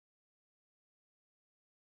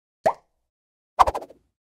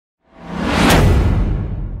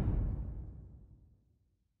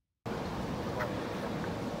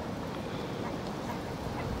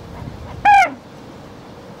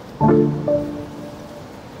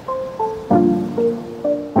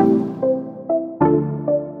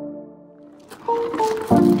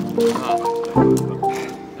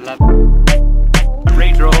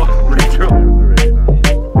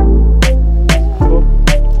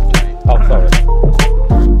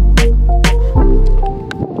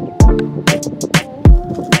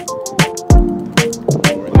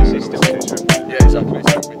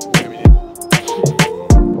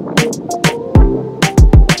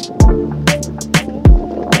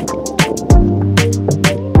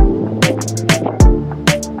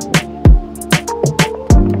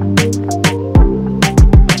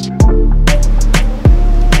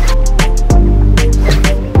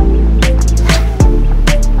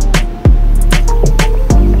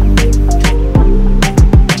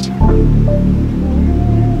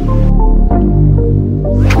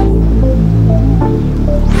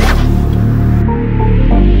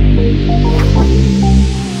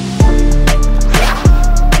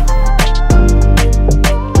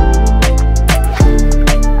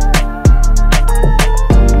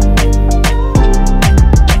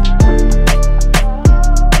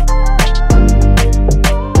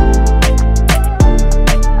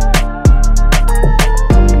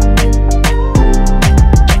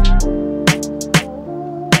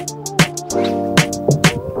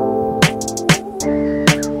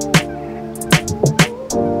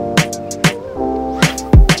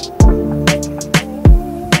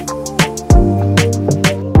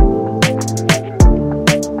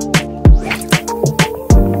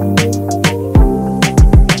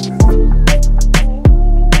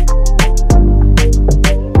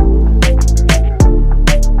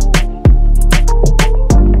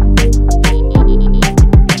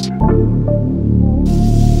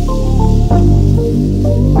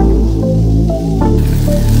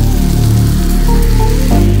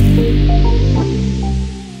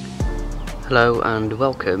Hello and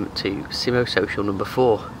welcome to Simmo Social number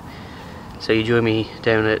 4. So you join me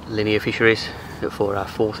down at Linear Fisheries for our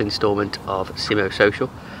 4th instalment of Simmo Social.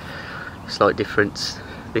 Slight difference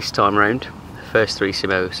this time around. The first 3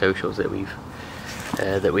 Simmo Socials that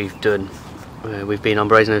we've done, we've been on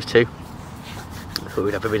Brasenose 2. I thought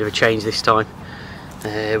we'd have a bit of a change this time.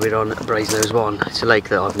 We're on Brasenose 1. It's a lake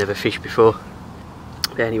that I've never fished before.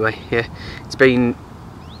 But anyway, yeah, it's been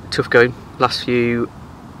tough going last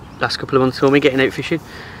couple of months for me getting out fishing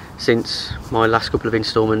since my last couple of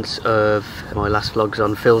instalments of my last vlogs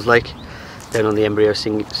on Phil's Lake down on the Embryo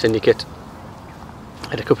Syndicate.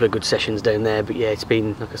 Had a couple of good sessions down there, but yeah, it's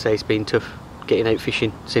been, like I say, it's been tough getting out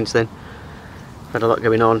fishing since then. Had a lot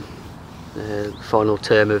going on, final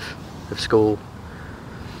term of school,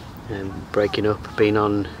 breaking up, been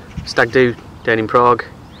on stag do down in Prague,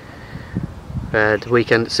 had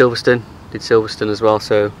weekend at Silverstone, did Silverstone as well,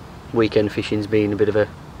 so weekend fishing's been a bit of a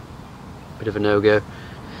no-go.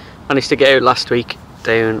 Managed to get out last week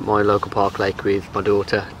down my local park lake with my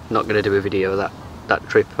daughter. Not going to do a video of that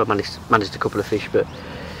trip. I managed a couple of fish, but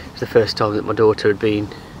it's the first time that my daughter had been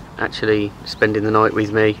actually spending the night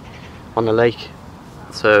with me on the lake,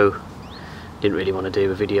 so didn't really want to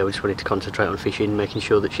do a video. I just wanted to concentrate on fishing, making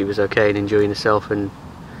sure that she was okay and enjoying herself, and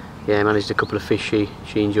yeah, managed a couple of fish. She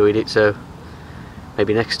enjoyed it, so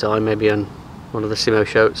maybe next time, maybe on one of the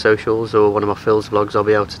Simmo Socials or one of my Phil's vlogs, I'll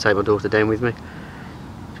be able to take my daughter down with me.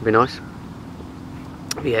 Should be nice.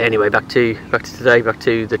 But yeah, anyway, back to today, back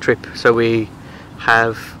to the trip. So we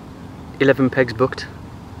have 11 pegs booked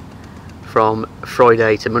from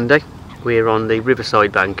Friday to Monday. We're on the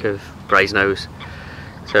riverside bank of Brasenose,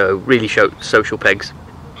 so really social pegs.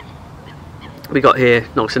 We got here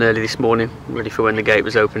nice and early this morning, ready for when the gate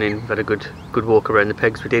was opening. We've had a good walk around the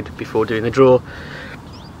pegs we did before doing the draw.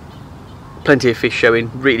 Plenty of fish showing,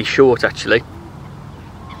 really short actually,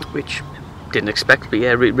 which didn't expect, but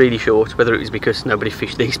yeah, really short. Whether it was because nobody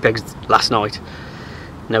fished these pegs last night,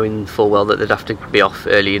 knowing full well that they'd have to be off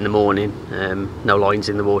early in the morning, no lines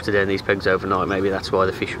in the water down these pegs overnight, maybe that's why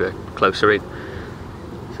the fish were closer in.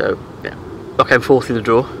 So yeah, I came 4th in the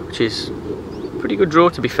draw, which is a pretty good draw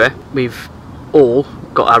to be fair. We've all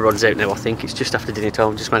got our rods out now. I think it's just after dinner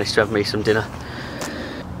time. Just managed to have me some dinner.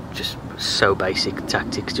 Just so basic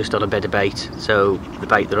tactics, just on a bed of bait. So the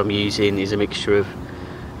bait that I'm using is a mixture of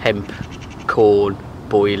hemp, corn,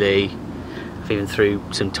 boilie. I've even threw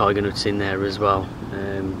some tiger nuts in there as well.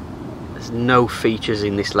 There's no features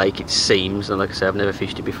in this lake, it seems, and like I say, I've never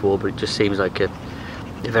fished it before, but it just seems like a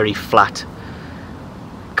very flat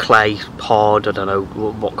clay, hard, I don't know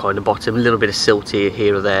what kind of bottom, a little bit of silt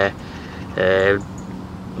here or there,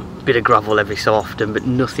 bit of gravel every so often, but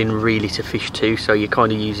nothing really to fish to, so you're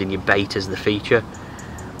kind of using your bait as the feature.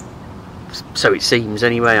 So it seems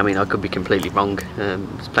anyway. I mean, I could be completely wrong.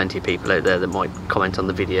 There's plenty of people out there that might comment on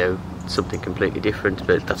the video something completely different,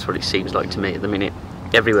 but that's what it seems like to me at the minute.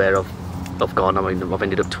 Everywhere I've gone, I mean, I've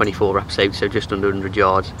ended up 24 wraps out, so just under 100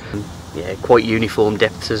 yards. Yeah, quite uniform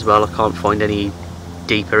depths as well. I can't find any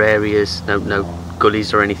deeper areas, no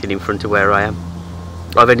gullies or anything in front of where I am.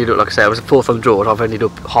 I've ended up, like I say, I was fourth on the draw. I've ended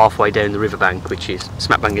up halfway down the riverbank, which is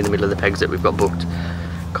smack bang in the middle of the pegs that we've got booked.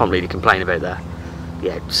 Can't really complain about that.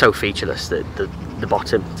 Yeah, so featureless, the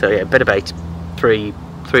bottom. So yeah, better bait, three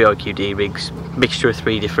IQD rigs, mixture of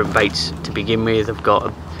 3 different baits to begin with. I've got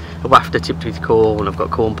a wafter tipped with corn, I've got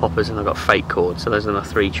corn poppers, and I've got fake corn. So those are my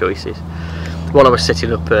 3 choices. While I was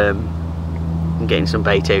setting up and getting some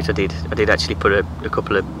bait out, I did actually put a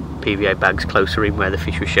couple of PVA bags closer in where the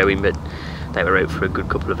fish were showing, but they were out for a good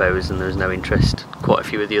couple of hours and there was no interest. Quite a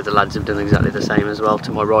few of the other lads have done exactly the same as well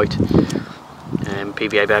to my right.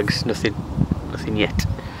 PVA bags, nothing yet.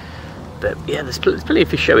 But yeah, there's plenty of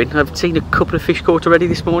fish showing. I've seen a couple of fish caught already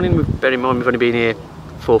this morning. Bear in mind we've only been here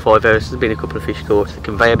 4 or 5 hours. There's been a couple of fish caught. The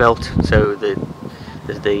conveyor belt, so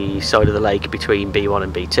there's the side of the lake between B1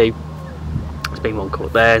 and B2. There's been one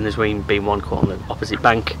caught there, and there's been one caught on the opposite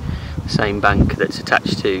bank, the same bank that's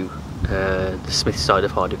attached to the Smith side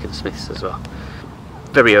of Hardwick and Smiths as well.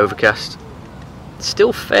 Very overcast.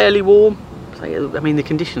 Still fairly warm. I mean, the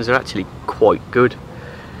conditions are actually quite good.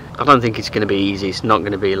 I don't think it's going to be easy. It's not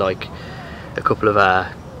going to be like a couple of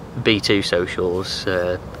our B2 socials,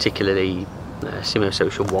 particularly Simmo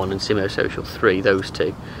Social 1 and Simmo Social 3, those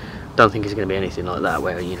two. Don't think it's going to be anything like that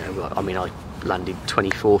where, you know, I mean, I landed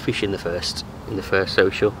 24 fish in the first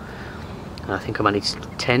social, and I think I managed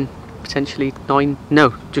 10, potentially 9,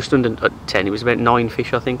 no, just under 10. It was about 9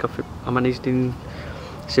 fish I think I managed in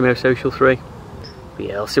Simmo Social 3. But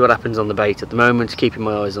yeah, I'll see what happens on the bait. At the moment, keeping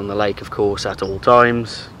my eyes on the lake, of course, at all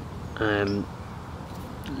times.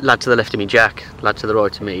 Lad to the left of me, Jack, lad to the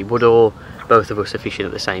right of me, Woodall. Both of us are fishing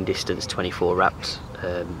at the same distance, 24 wraps.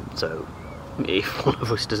 So if one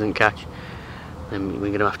of us doesn't catch, then we're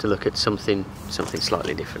going to have to look at something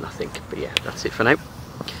slightly different, I think. But yeah, that's it for now.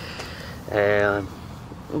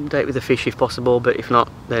 Update with the fish if possible, but if not,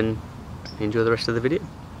 then enjoy the rest of the video.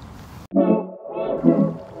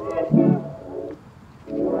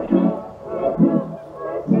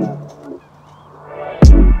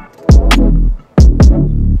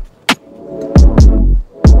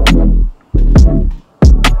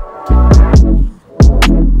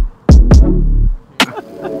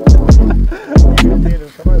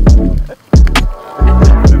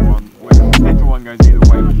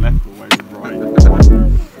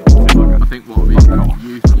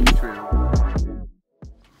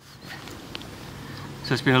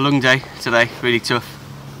 So it's been a long day today, really tough.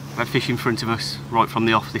 We've had fish in front of us right from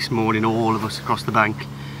the off this morning, all of us across the bank.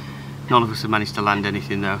 None of us have managed to land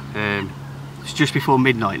anything though. It's just before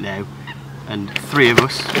midnight now, and three of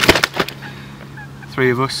us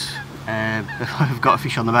have got a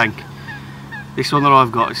fish on the bank. This one that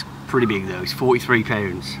I've got is pretty big though, it's 43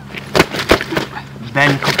 pounds.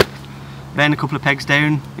 Ben a couple of pegs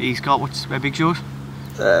down, he's got, how big's yours?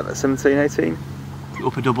 About 17, 18.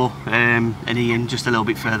 Up a double, and Ian just a little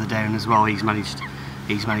bit further down as well. He's managed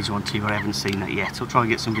one too. I haven't seen that yet. I'll try and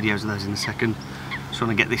get some videos of those in a second. Just want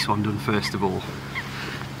to get this one done first of all.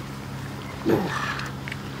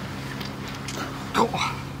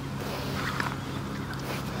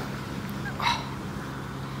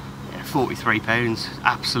 Yeah, 43 pounds,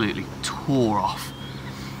 absolutely tore off.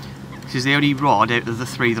 This is the only rod out of the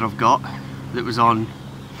 3 that I've got that was on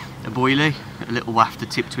a boilie, a little wafter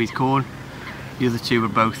tipped with corn. The other 2 were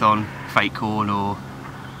both on fake corn or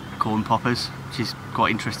corn poppers, which is quite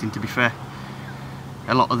interesting to be fair.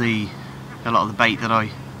 A lot of the bait that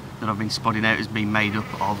I've been spotting out has been made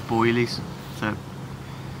up of boilies. So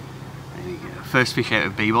there you go. First fish out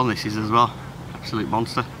of B1 this is as well. Absolute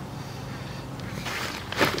monster.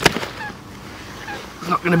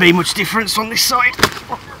 Not going to be much difference on this side.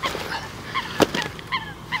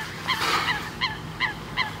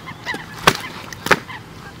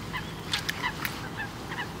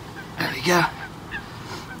 Go.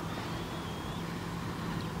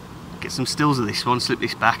 Get some stills of this one, slip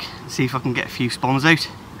this back, see if I can get a few spawns out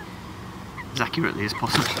as accurately as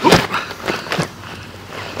possible.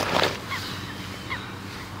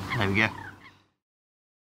 There we go.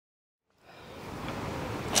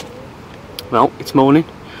 Well, it's morning.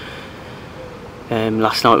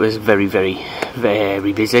 Last night was very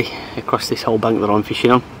busy across this whole bank that I'm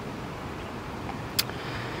fishing on.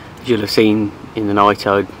 As you'll have seen in the night,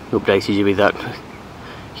 I updated you with that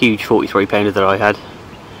huge 43 pounder that I had.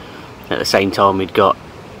 At the same time, we'd got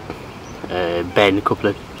Ben a couple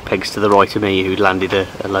of pegs to the right of me who'd landed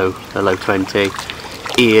a low 20.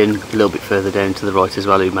 Ian a little bit further down to the right as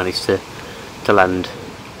well, who managed to land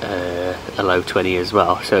a low 20 as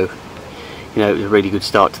well. So you know, it was a really good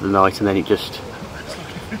start to the night, and then it just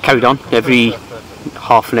carried on. Every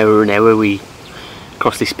half an hour or an hour we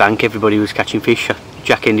crossed this bank, everybody was catching fish.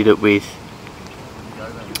 Jack ended up with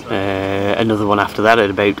another one after that at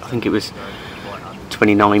about, I think it was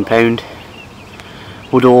 £29.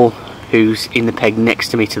 Woodall, who's in the peg next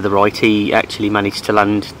to me to the right, he actually managed to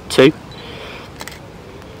land 2.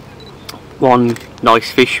 One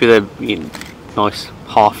nice fish with a nice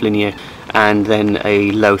half linear, and then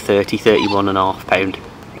a low 30, 31.5 pound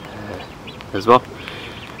as well.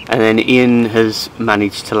 And then Ian has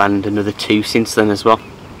managed to land another 2 since then as well.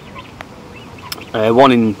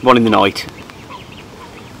 One in the night.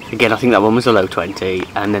 Again, I think that one was a low 20,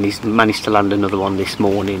 and then he's managed to land another one this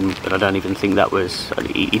morning, but I don't even think that was.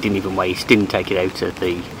 He didn't even waste. Didn't take it out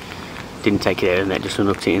and then just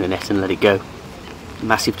unhooked it in the net and let it go.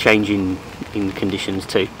 Massive change in conditions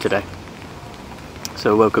too today.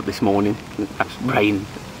 So I woke up this morning, rain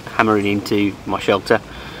hammering into my shelter.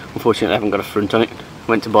 Unfortunately I haven't got a front on it.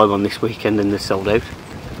 Went to buy one this weekend and they're sold out.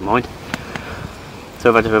 Never mind. So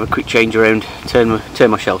I've had to have a quick change around, turn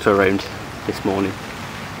my shelter around this morning,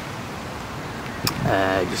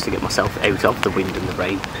 just to get myself out of the wind and the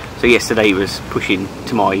rain. So yesterday it was pushing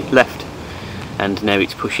to my left, and now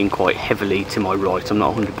it's pushing quite heavily to my right. I'm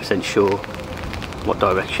not 100% sure what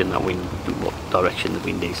direction the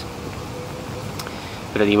wind is.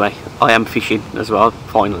 But anyway, I am fishing as well,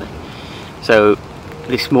 finally. So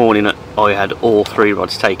this morning I had all 3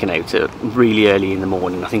 rods taken out really early in the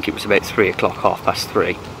morning. I think it was about 3 o'clock,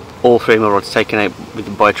 3:30. All 3 of my rods taken out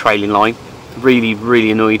by a trailing line.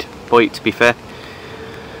 Really annoyed by it, to be fair.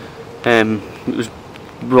 It was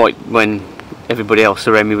right when everybody else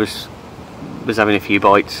around me was having a few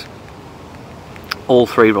bites. All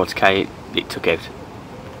 3 rods it took out.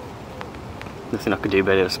 Nothing I could do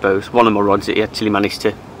about it, I suppose. One of my rods, it actually managed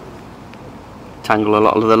to tangle a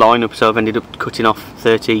lot of the line up, so I've ended up cutting off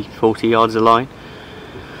 30-40 yards of line.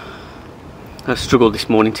 I struggled this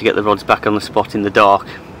morning to get the rods back on the spot in the dark,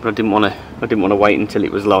 but I didn't want to wait until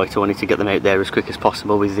it was light. I wanted to get them out there as quick as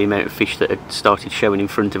possible with the amount of fish that had started showing in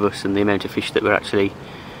front of us and the amount of fish that we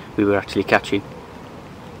were actually catching.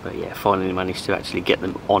 But yeah, finally managed to actually get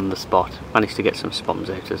them on the spot. Managed to get some spoms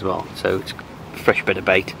out as well, so it's a fresh bit of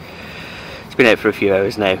bait. It's been out for a few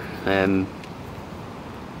hours now. There's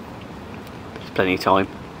plenty of time.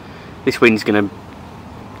 This wind's going to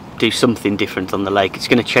do something different on the lake. It's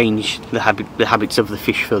going to change the habits of the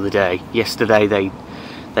fish for the day. Yesterday they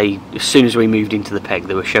as soon as we moved into the peg,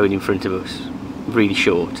 they were showing in front of us really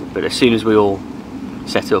short, but as soon as we all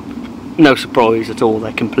set up, no surprise at all,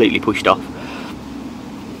 they completely pushed off.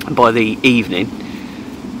 And by the evening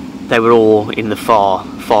they were all in the far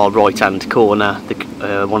right hand corner,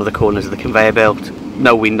 one of the corners of the conveyor belt.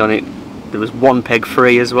 No wind on it. There was 1 peg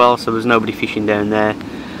free as well, so there was nobody fishing down there,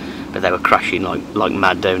 but they were crashing like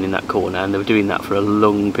mad down in that corner, and they were doing that for a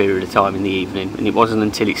long period of time in the evening. And it wasn't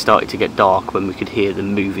until it started to get dark when we could hear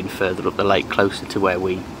them moving further up the lake, closer to where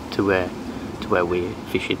we're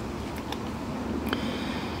fishing.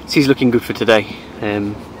 This is looking good for today,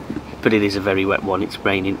 but it is a very wet one. It's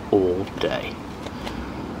raining all day,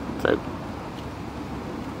 so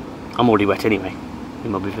I'm already wet anyway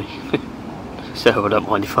in my bivvy. So I don't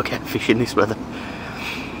mind if I get fish in this weather.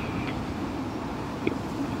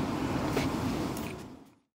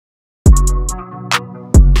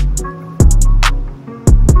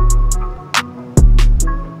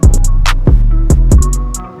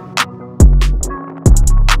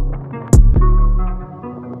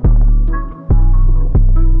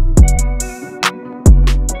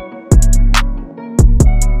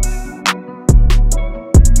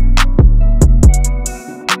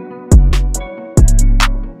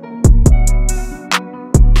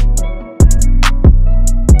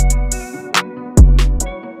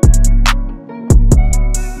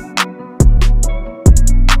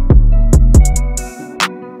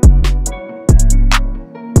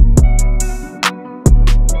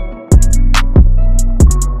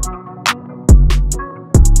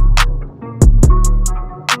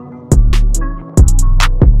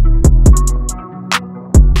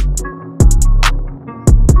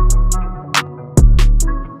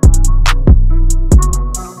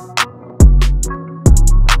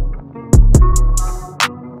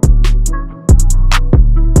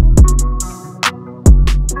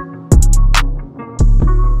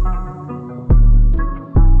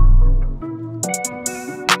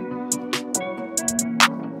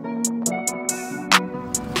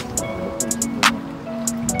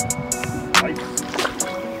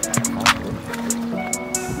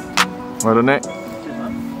 Well done, Nick.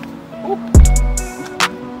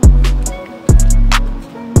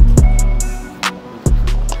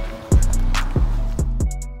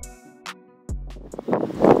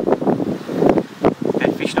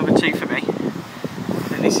 Okay, fish number 2 for me.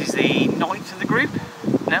 And this is the 9th of the group.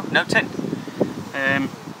 No, 10th.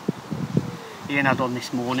 Ian had on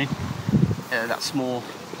this morning. That small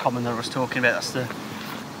common that I was talking about. That's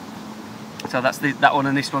that one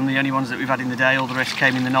and this one, the only ones that we've had in the day. All the rest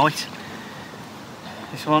came in the night.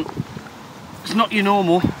 This one, it's not your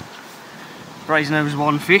normal Brasenose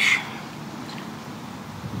 1 fish.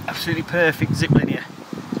 Absolutely perfect zip linear,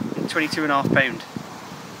 22.5 pound.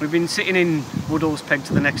 We've been sitting in Woodall's peg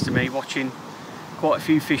to the next to me watching quite a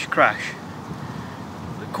few fish crash,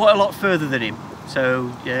 quite a lot further than him, so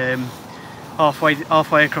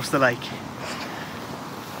halfway across the lake.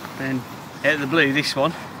 And out of the blue, this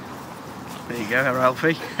one, there you go, our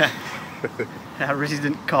Alfie, our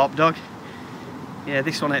resident carp dog. Yeah,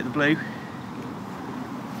 this one out of the blue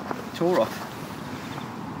tore off.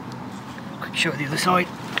 Quick shot of the other side.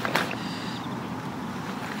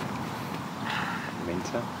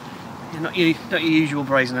 Minter. Yeah, not your usual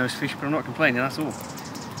Brasenose fish, but I'm not complaining, that's all.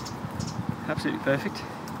 Absolutely perfect.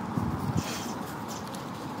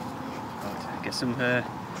 Right, get some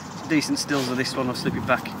decent stills of this one, I'll slip it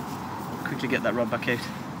back. Quickly get that rod back out.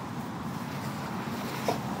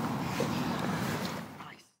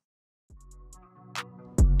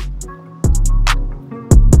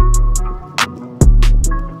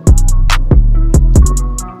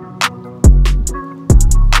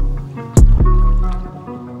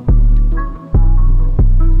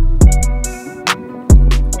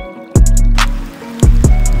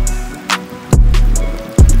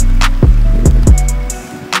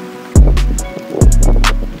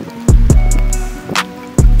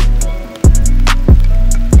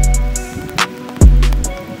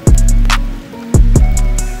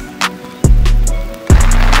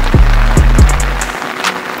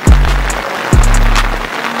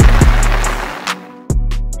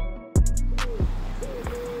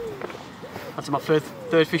 That's my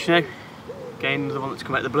third fish now. Again, another one that's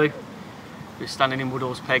come out of the blue. We're standing in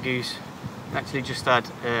Woodall's peg, who's actually just had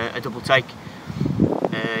a double take.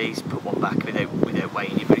 He's put one back without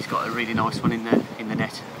weighing it, but he's got a really nice one in the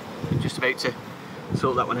net. I'm just about to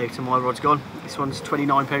sort that one out and my rod's gone. This one's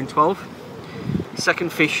 £29.12.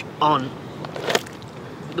 Second fish on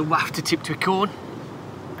the wafter tip to a corn.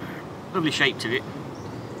 Lovely shape to it.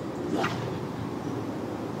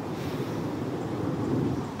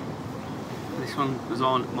 This one was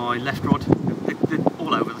on my left rod. They're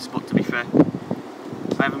all over the spot, to be fair.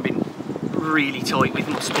 I haven't been really tight with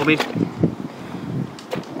my spobbing.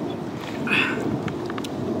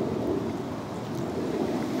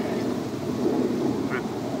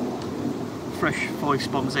 Fresh 5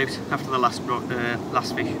 spobs out after the last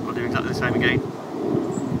fish. I'll do exactly the same again,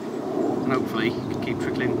 and hopefully you can keep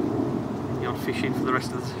trickling the odd fish in for the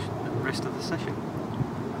rest of the session.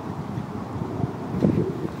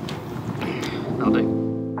 That'll do.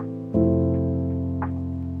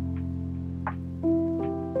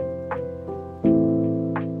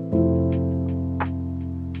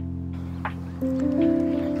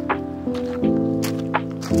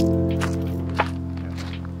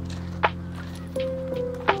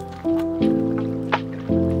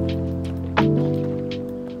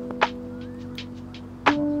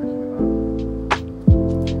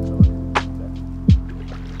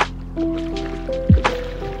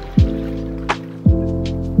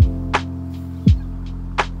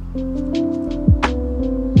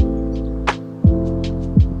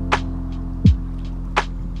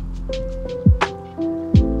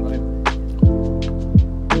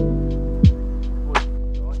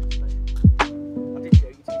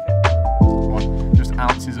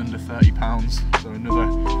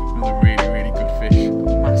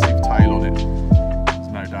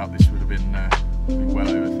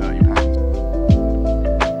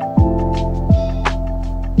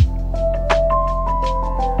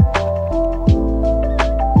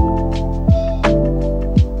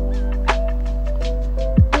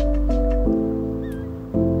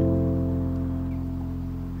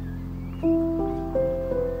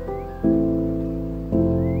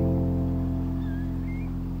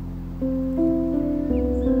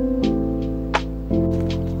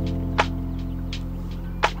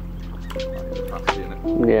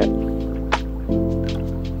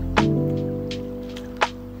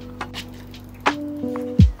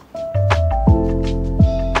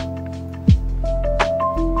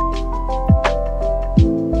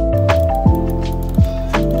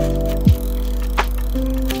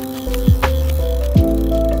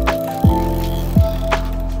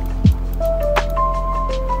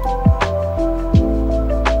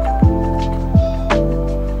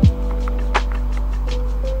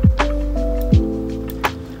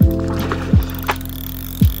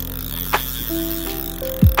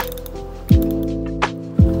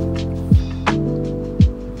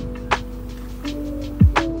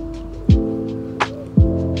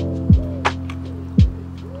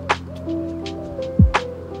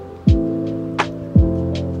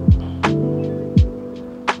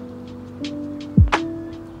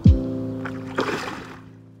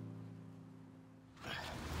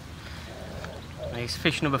 It's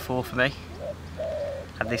fish number 4 for me.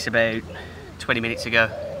 Had this about 20 minutes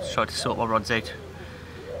ago. Just tried to sort my rods out.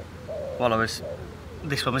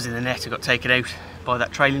 This one was in the net, it got taken out by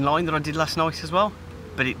that trailing line that I did last night as well.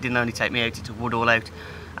 But it didn't only take me out, it took Woodall out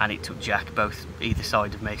and it took Jack both either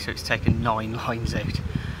side of me, so it's taken 9 lines out.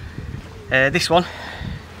 This one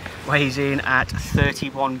weighs in at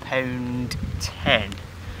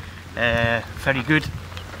 £31.10. Very good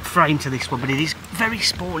frame to this one, but it is very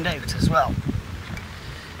spawned out as well.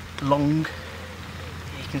 Long,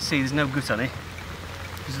 you can see there's no gut on it.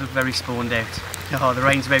 It does look very spawned out. Oh, the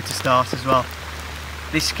rain's about to start as well.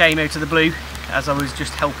 This came out of the blue as I was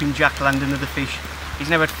just helping Jack land another fish.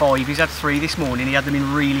 He's now had 5, he's had 3 this morning, he had them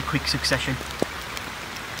in really quick succession.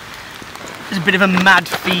 There's a bit of a mad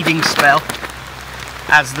feeding spell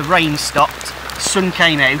as the rain stopped, sun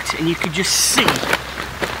came out, and you could just see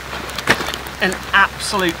an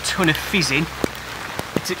absolute ton of fizzing.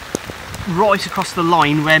 It's right across the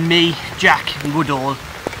line where me, Jack and Woodall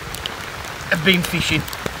have been fishing,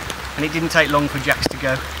 and it didn't take long for Jack's to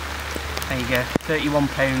go. There you go,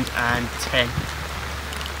 £31.10.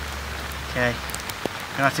 Okay, I'm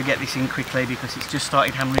gonna have to get this in quickly because it's just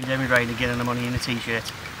started hammering down with rain again and I'm only in a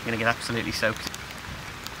t-shirt. I'm gonna get absolutely soaked.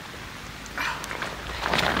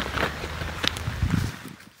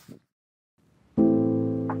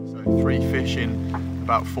 So 3 fish in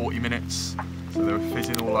about 40 minutes. So they were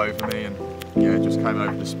fizzing all over me, and yeah, just came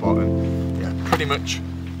over the spot, and yeah, pretty much,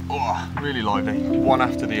 oh, really lively, one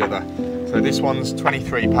after the other. So this one's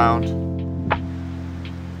 £23.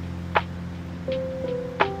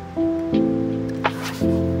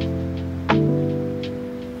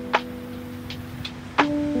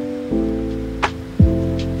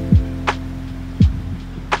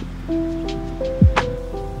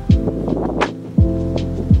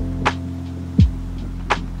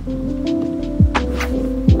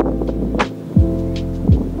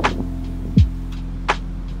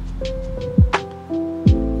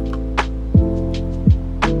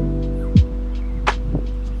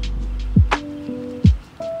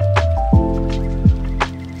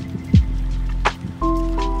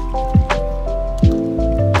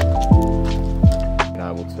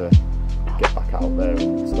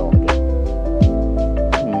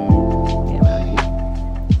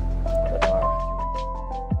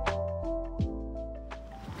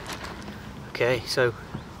 Okay, so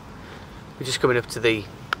we're just coming up to the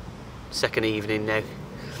second evening now.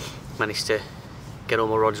 Managed to get all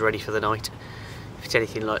my rods ready for the night. If it's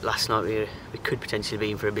anything like last night, we could potentially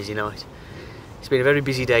be in for a busy night. It's been a very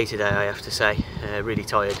busy day today, I have to say. Really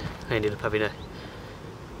tired. I ended up having an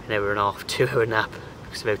hour and a half, 2 hour nap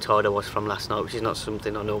because of how tired I was from last night, which is not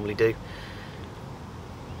something I normally do.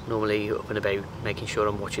 Normally up and about, making sure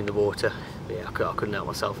I'm watching the water. But yeah, I couldn't help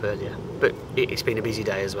myself earlier. But it's been a busy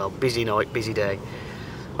day as well. Busy night, busy day.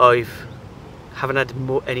 Haven't had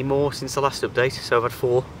any more since the last update, so I've had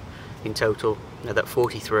 4 in total. I had that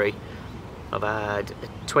 43. I've had a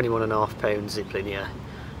 21.5 pound zip linear,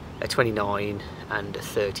 a 29 and a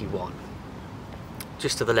 31.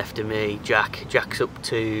 Just to the left of me, Jack's up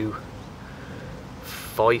to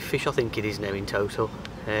 5 fish, I think it is now in total.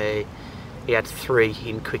 He had 3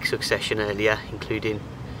 in quick succession earlier, including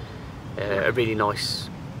a really nice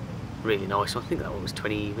one. I think that one was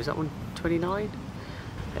 20. Was that one 29?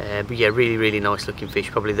 But yeah, really nice looking fish.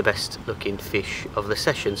 Probably the best looking fish of the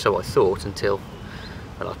session. So I thought until,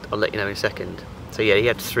 well, I'll let you know in a second. So yeah, he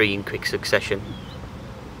had 3 in quick succession,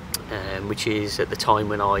 which is at the time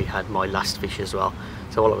when I had my last fish as well.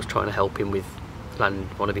 So while I was trying to help him with land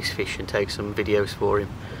one of his fish and take some videos for him,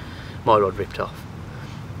 my rod ripped off.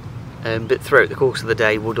 But throughout the course of the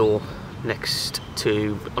day, Woodall next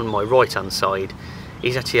to, on my right hand side,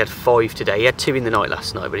 he's actually had 5 today. He had 2 in the night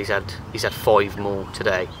last night, but he's had 5 more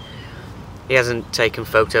today. He hasn't taken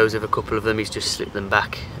photos of a couple of them, he's just slipped them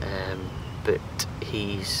back. But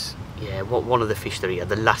he's, yeah, one of the fish that he had,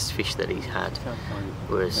 the last fish that he's had,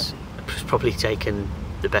 was probably taken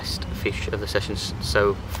the best fish of the session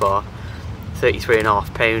so far.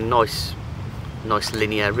 33.5 pound, nice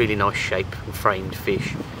linear, really nice shape and framed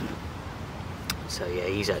fish. So yeah,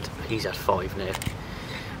 he's had 5 now.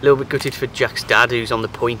 A little bit gutted for Jack's dad, who's on the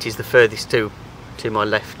point. He's the furthest to my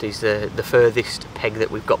left. He's the furthest peg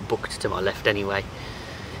that we've got booked to my left anyway.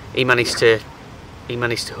 He managed to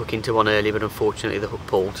hook into one earlier, but unfortunately the hook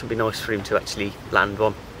pulled. It'd be nice for him to actually land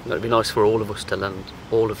one. It'd be nice for all of us to land,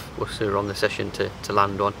 all of us who are on the session to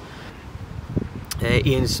land one.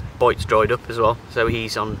 Ian's bite's dried up as well, so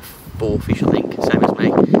he's on 4 fish, I think, same as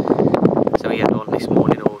me. So he had 1 this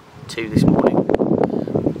morning, or 2 this morning.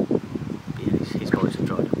 Yeah, his bites have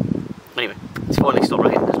dried up. Anyway, it's finally stopped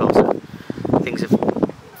raining as well, so things have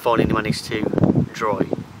finally managed to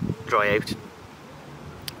dry out.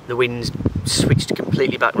 The wind's switched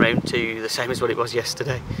completely back round to the same as what it was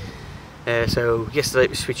yesterday. So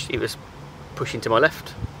yesterday it was pushing to my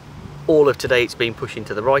left. All of today it's been pushing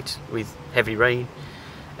to the right with heavy rain,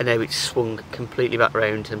 and now it's swung completely back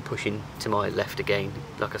round and pushing to my left again.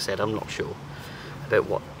 Like I said, I'm not sure about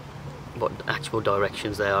what actual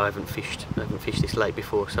directions they are. I haven't fished this late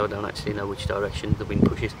before, so I don't actually know which direction the wind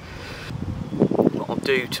pushes. What I'll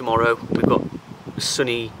do tomorrow, we've got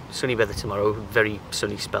sunny weather tomorrow, very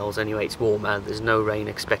sunny spells anyway. It's warmer, there's no rain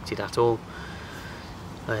expected at all.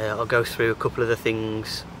 I'll go through a couple of the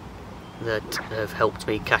things that have helped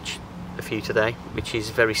me catch a few today, which is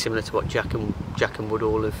very similar to what Jack and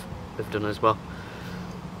Woodall have done as well.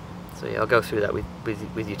 So yeah, I'll go through that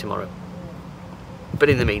with you tomorrow. But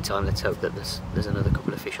in the meantime, let's hope that there's another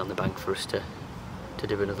couple of fish on the bank for us to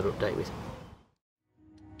do another update with.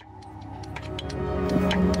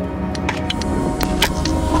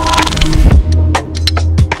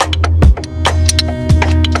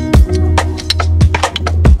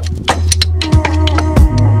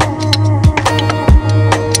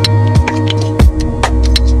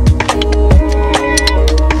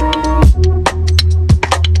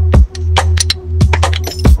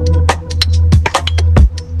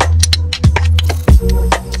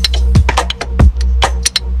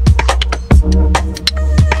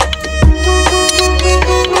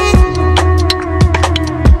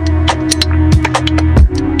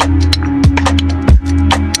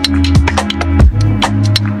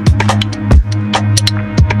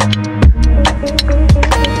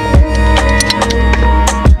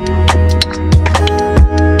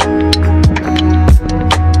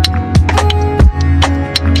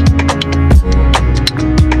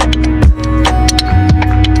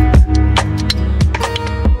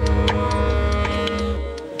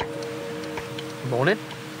 Morning.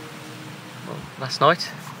 Well, last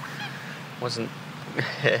night wasn't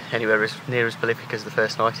anywhere as near as prolific as the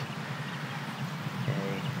first night.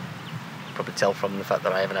 Probably tell from the fact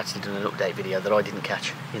that I haven't actually done an update video that I didn't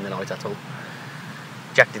catch in the night at all.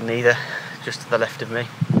 Jack didn't either, just to the left of me.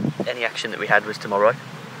 Any action that we had was to my right.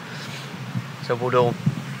 So Woodall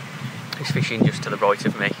is fishing just to the right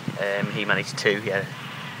of me. He managed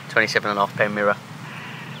 27.5 pound mirror.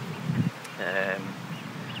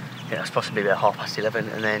 Yeah, it was possibly about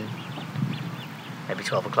 11:30, and then maybe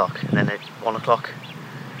 12 o'clock, and then at 1 o'clock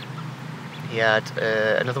he had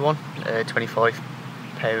another one, 25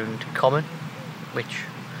 pound common, which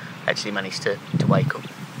actually managed to wake up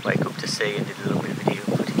to see, and did a little bit of video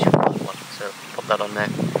footage of that one, so pop that on there.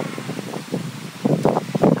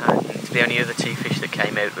 And the only other two fish that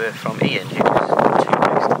came out were from Ian, who was 2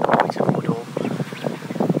 next to the right of Woodall.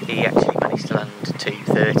 He actually managed to land 2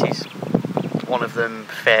 30s. One of them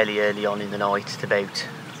fairly early on in the night, about,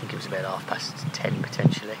 I think it was about 10:30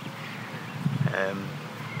 potentially, and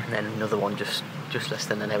then another one just less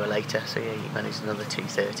than an hour later. So yeah, he managed another 2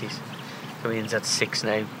 30s. So Ian's had 6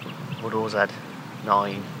 now, Woodall's had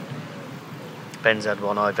 9, Ben's had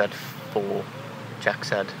 1, I've had 4, Jack's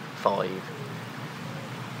had 5.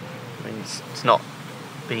 I mean, it's not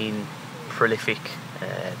been prolific,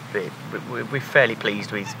 but we're fairly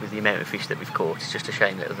pleased with the amount of fish that we've caught. It's just a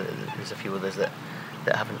shame that there's a few others that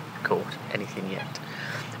haven't caught anything yet.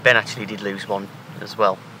 Ben actually did lose one as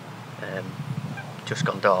well, just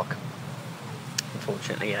gone dark.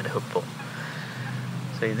 Unfortunately, he had a hook pull.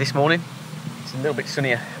 So this morning it's a little bit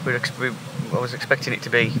sunnier. I was expecting it to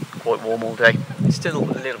be quite warm all day. It's still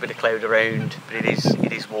a little bit of cloud around, but it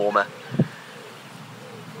is warmer.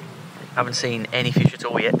 I haven't seen any fish at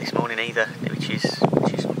all yet this morning either, which is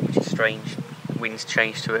strange. The wind's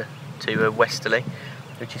changed to a westerly,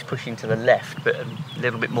 which is pushing to the left, but a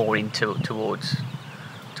little bit more towards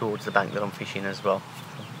the bank that I'm fishing as well.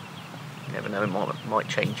 You never know, it might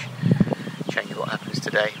change what happens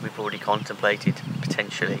today. We've already contemplated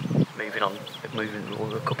potentially moving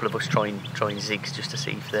or a couple of us trying zigs just to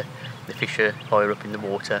see if the fish are higher up in the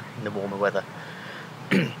water in the warmer weather.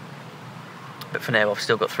 But for now, I've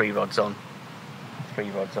still got 3 rods on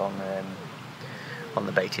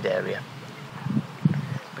the baited area.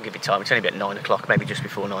 I'll give it time. It's only about 9 o'clock, maybe just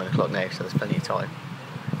before 9 o'clock now, so there's plenty of time.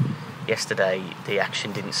 Yesterday, the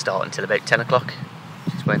action didn't start until about 10 o'clock,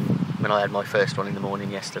 which is when I had my first one in the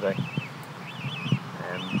morning yesterday.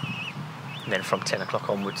 And then from 10 o'clock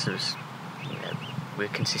onwards, we're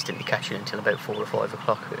consistently catching until about 4 or 5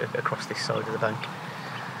 o'clock across this side of the bank.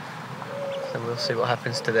 So we'll see what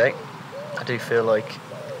happens today. I do feel like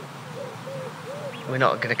we're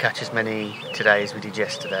not going to catch as many today as we did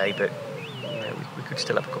yesterday, but we could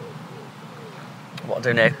still have a couple. What I'll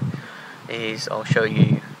do now is I'll show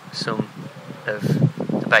you some of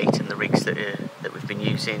the bait and the rigs that we've been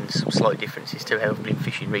using, some slight differences to how we've been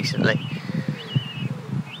fishing recently.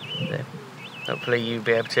 So hopefully you'll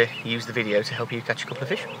be able to use the video to help you catch a couple of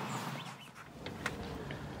fish.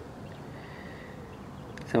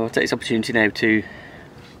 So I'll take this opportunity now to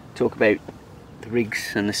talk about the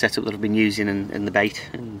rigs and the setup that I've been using and the bait,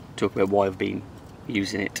 and talk about why I've been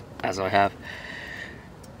using it as I have.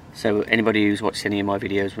 So anybody who's watched any of my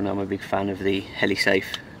videos will know I'm a big fan of the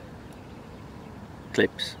HeliSafe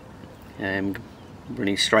clips,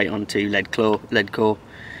 running straight onto lead core. The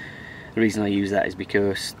reason I use that is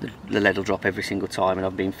because the lead will drop every single time, and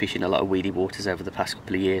I've been fishing a lot of weedy waters over the past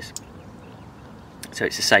couple of years, so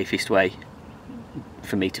it's the safest way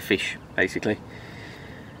for me to fish, basically.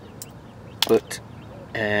 But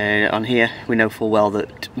on here we know full well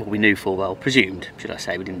that, well, we knew full well, presumed, should I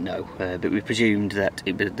say, we didn't know, but we presumed that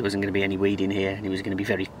there wasn't going to be any weed in here, and it was going to be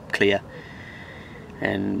very clear.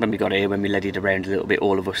 And when we got here, when we led it around a little bit,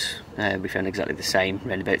 all of us, we found exactly the same,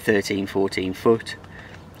 around about 13-14 foot,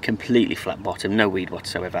 completely flat bottom, no weed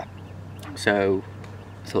whatsoever. So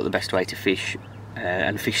I thought the best way to fish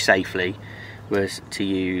and fish safely was to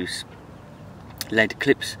use lead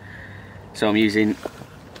clips. So I'm using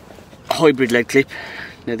a hybrid lead clip.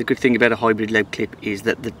 Now the good thing about a hybrid lead clip is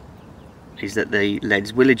that the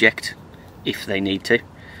leads will eject if they need to.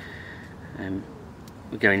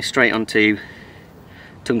 We're going straight onto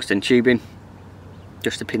tungsten tubing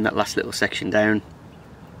just to pin that last little section down,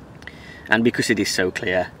 and because it is so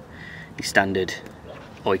clear, the standard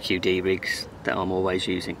IQD rigs that I'm always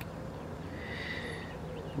using.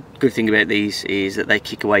 Good thing about these is that they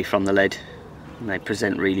kick away from the lead and they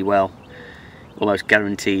present really well, almost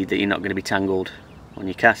guaranteed that you're not going to be tangled on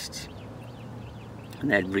your casts,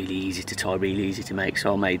 and they're really easy to tie, really easy to make.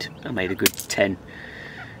 So I made a good 10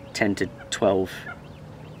 to 12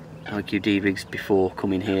 IQD rigs before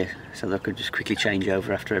coming here, so that I could just quickly change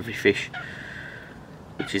over after every fish,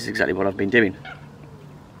 which is exactly what I've been doing.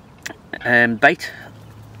 Bait.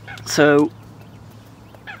 So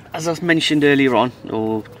as I mentioned earlier on,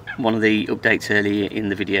 or one of the updates earlier in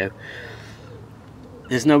the video,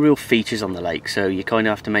 there's no real features on the lake, so you kind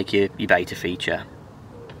of have to make your bait a feature.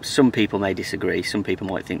 Some people may disagree, some people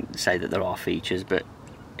might say that there are features, but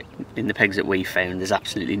in the pegs that we found, there's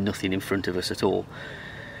absolutely nothing in front of us at all.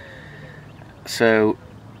 So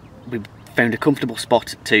we found a comfortable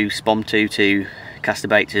spot to spom to cast a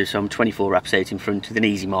bait to, so I'm 24 wraps out in front with an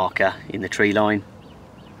easy marker in the tree line.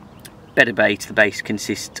 Better bait, the bait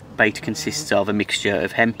consists of a mixture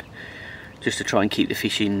of hemp, just to try and keep the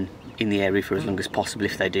fish in the area for as long as possible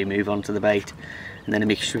if they do move on to the bait, and then a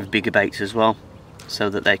mixture of bigger baits as well, so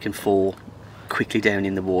that they can fall quickly down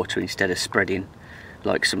in the water instead of spreading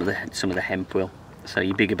like some of the hemp will. So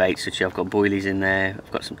your bigger baits, such as I've got boilies in there,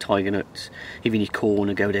 I've got some tiger nuts, even your corn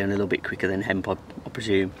will go down a little bit quicker than hemp, I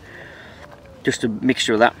presume. Just a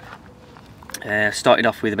mixture of that. Started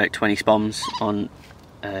off with about 20 spoms on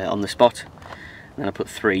the spot, and then I put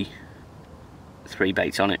three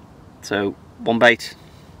baits on it. So one bait,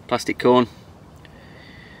 plastic corn.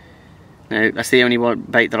 Now that's the only one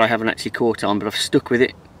bait that I haven't actually caught on, but I've stuck with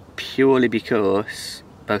it purely because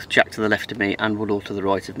both Jack to the left of me and Woodall to the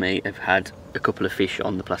right of me have had a couple of fish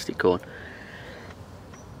on the plastic corn.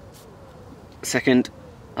 Second,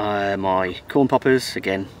 my corn poppers,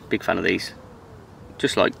 again, big fan of these.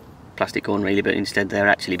 Just like plastic corn really, but instead they're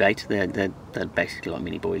actually bait. They're basically like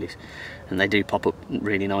mini boilies, and they do pop up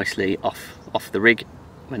really nicely off the rig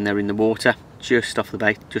when they're in the water, just off the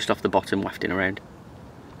bait, just off the bottom, wafting around.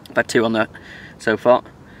 I've had 2 on that so far,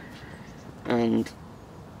 and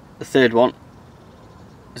the third one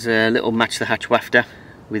is a little match the hatch wafter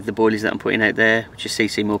with the boilies that I'm putting out there, which is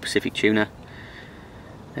Simmo Pacific tuna,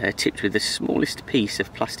 tipped with the smallest piece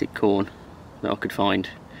of plastic corn that I could find.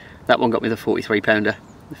 That one got me the 43 pounder,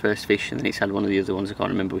 the first fish, and then it's had one of the other ones, I can't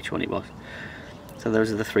remember which one it was. So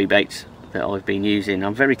those are the 3 baits that I've been using.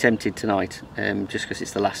 I'm very tempted tonight, just because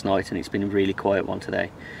it's the last night and it's been a really quiet one today,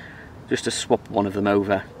 just to swap one of them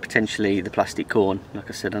over, potentially the plastic corn. Like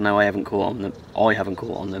I said, I know I haven't caught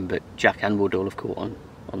on them, but Jack and Woodall have caught on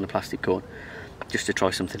the plastic corn, just to try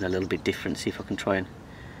something a little bit different, see if I can try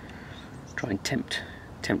and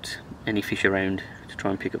tempt any fish around to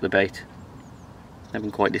try and pick up the bait. I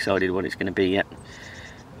haven't quite decided what it's going to be yet.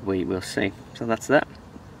 We will see. So that's that.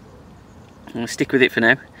 I'm going to stick with it for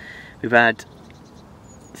now. We've had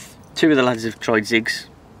 2 of the lads have tried zigs.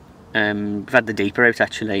 We've had the deeper out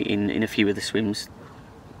actually in a few of the swims.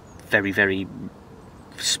 Very, very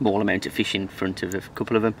small amount of fish in front of a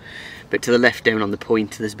couple of them. But to the left down on the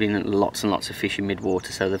point, there's been lots and lots of fish in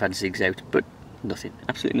mid-water, so they've had zigs out, but nothing,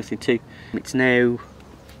 absolutely nothing too. It's now,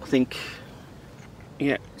 I think,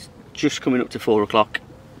 yeah, it's just coming up to 4 o'clock,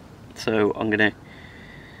 So I'm going to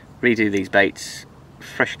redo these baits,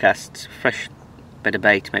 fresh casts, fresh bit of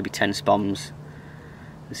bait, maybe 10 spoms,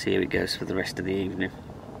 and see how it goes for the rest of the evening.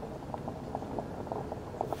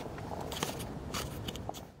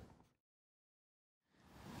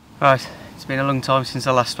 Right, it's been a long time since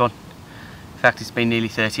the last one. In fact, it's been nearly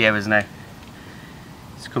 30 hours now.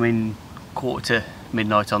 It's coming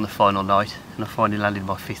 1:45 on the final night, and I finally landed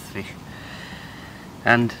my 5th fish.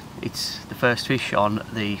 And it's the first fish on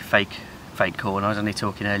the fake corn. I was only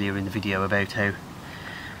talking earlier in the video about how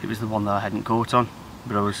it was the one that I hadn't caught on,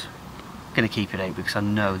 but I was going to keep it out because I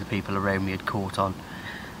know the people around me had caught on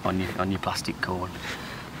your plastic corn.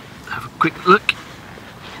 Have a quick look.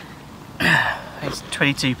 It's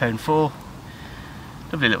 £22.4.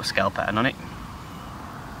 Lovely little scale pattern on it.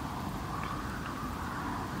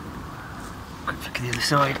 Quick look at the other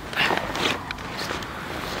side.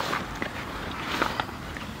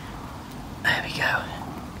 There we go.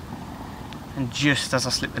 And just as I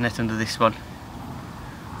slipped the net under this one,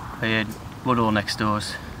 I heard Woodall next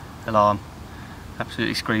door's alarm,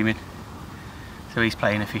 absolutely screaming. So he's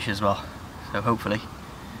playing a fish as well. So hopefully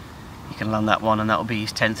he can land that one, and that'll be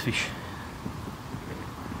his 10th fish.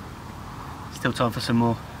 Still time for some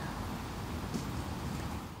more.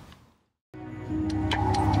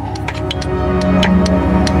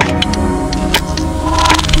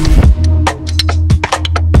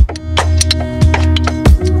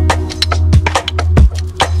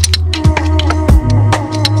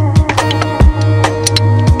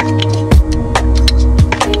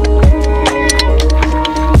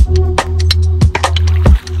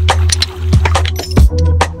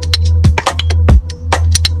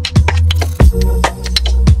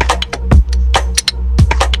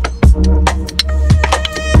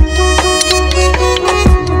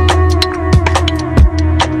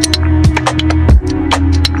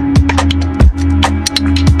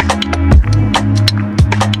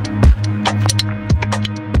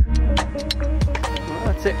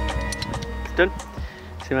 Done.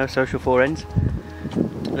 Simmo Social 4 ends.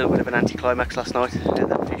 A little bit of an anti-climax last night. I had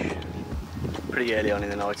that fish pretty early on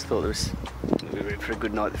in the night. I thought we were in for a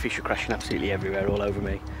good night. The fish were crashing absolutely everywhere, all over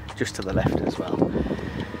me, just to the left as well.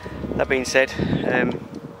 That being said,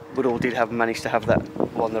 Woodall did manage to have that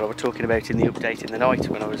one that I was talking about in the update in the night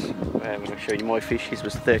when I was showing you my fish. His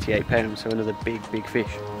was 38 pounds, so another big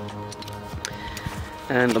fish.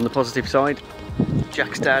 And on the positive side,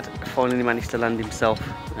 Jack's dad finally managed to land himself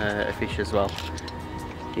a fish as well.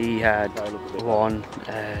 He had one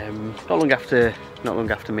not long after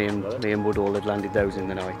me and Woodall had landed those in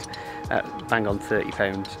the night at bang on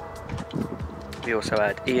 £30. We also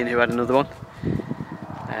had Ian, who had another one,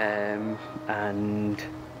 and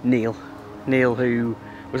Neil, who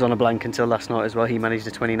was on a blank until last night as well. He managed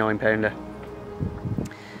a 29 pounder.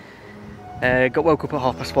 Got woke up at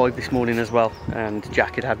 5:30 this morning as well, and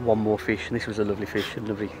Jack had one more fish, and this was a lovely fish, a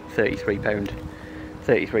lovely 33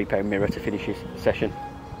 pound mirror to finish his session.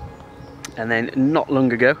 And then not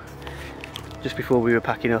long ago, just before we were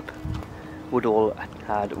packing up, Woodall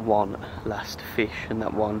had one last fish, and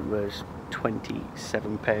that one was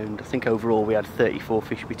 27 pound. I think overall we had 34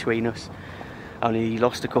 fish between us, only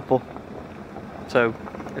lost a couple, so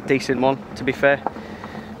a decent one, to be fair.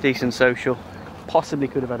 Decent social. Possibly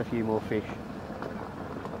could have had a few more fish,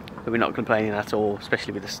 but we're not complaining at all,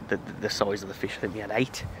 especially with the size of the fish. I think we had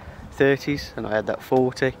 8 30s and I had that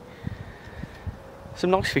 40. Some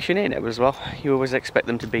nice fish in here as well. You always expect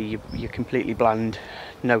them to be your completely bland,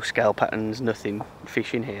 no scale patterns, nothing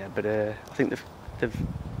fish in here, but I think they've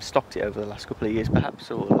stocked it over the last couple of years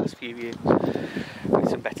perhaps, or the last few years, with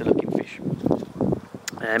some better looking fish.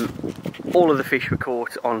 All of the fish were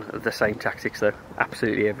caught on the same tactics though,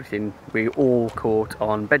 absolutely everything. We all caught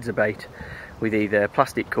on beds of bait with either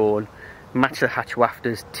plastic corn, match the hatch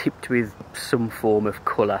wafters tipped with some form of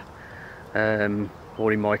colour,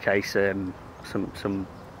 or in my case some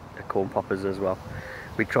corn poppers as well.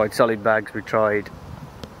 We tried solid bags, we tried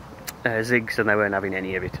zigs, and they weren't having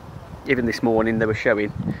any of it. Even this morning they were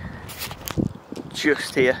showing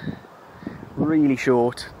just here, really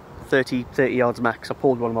short, 30 yards max. I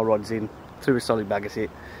pulled one of my rods in, threw a solid bag at it,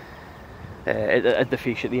 at the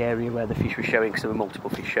fish, at the area where the fish were showing, because there were multiple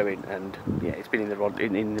fish showing, and yeah, it's been in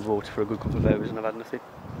the water for a good couple of hours and I've had nothing.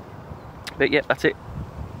 But yeah, that's it.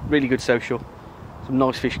 Really good social, some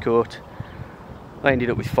nice fish caught. I ended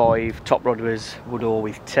up with 5, top rod was Woodall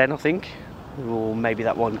with 10 I think, or maybe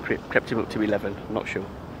that one crept him up to 11, I'm not sure.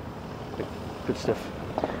 But good stuff.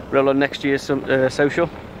 Roll on next year's social.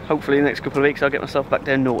 Hopefully in the next couple of weeks I'll get myself back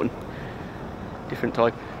down Norton. Different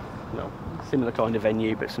type, well, similar kind of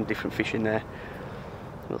venue, but some different fish in there.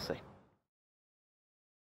 We'll see.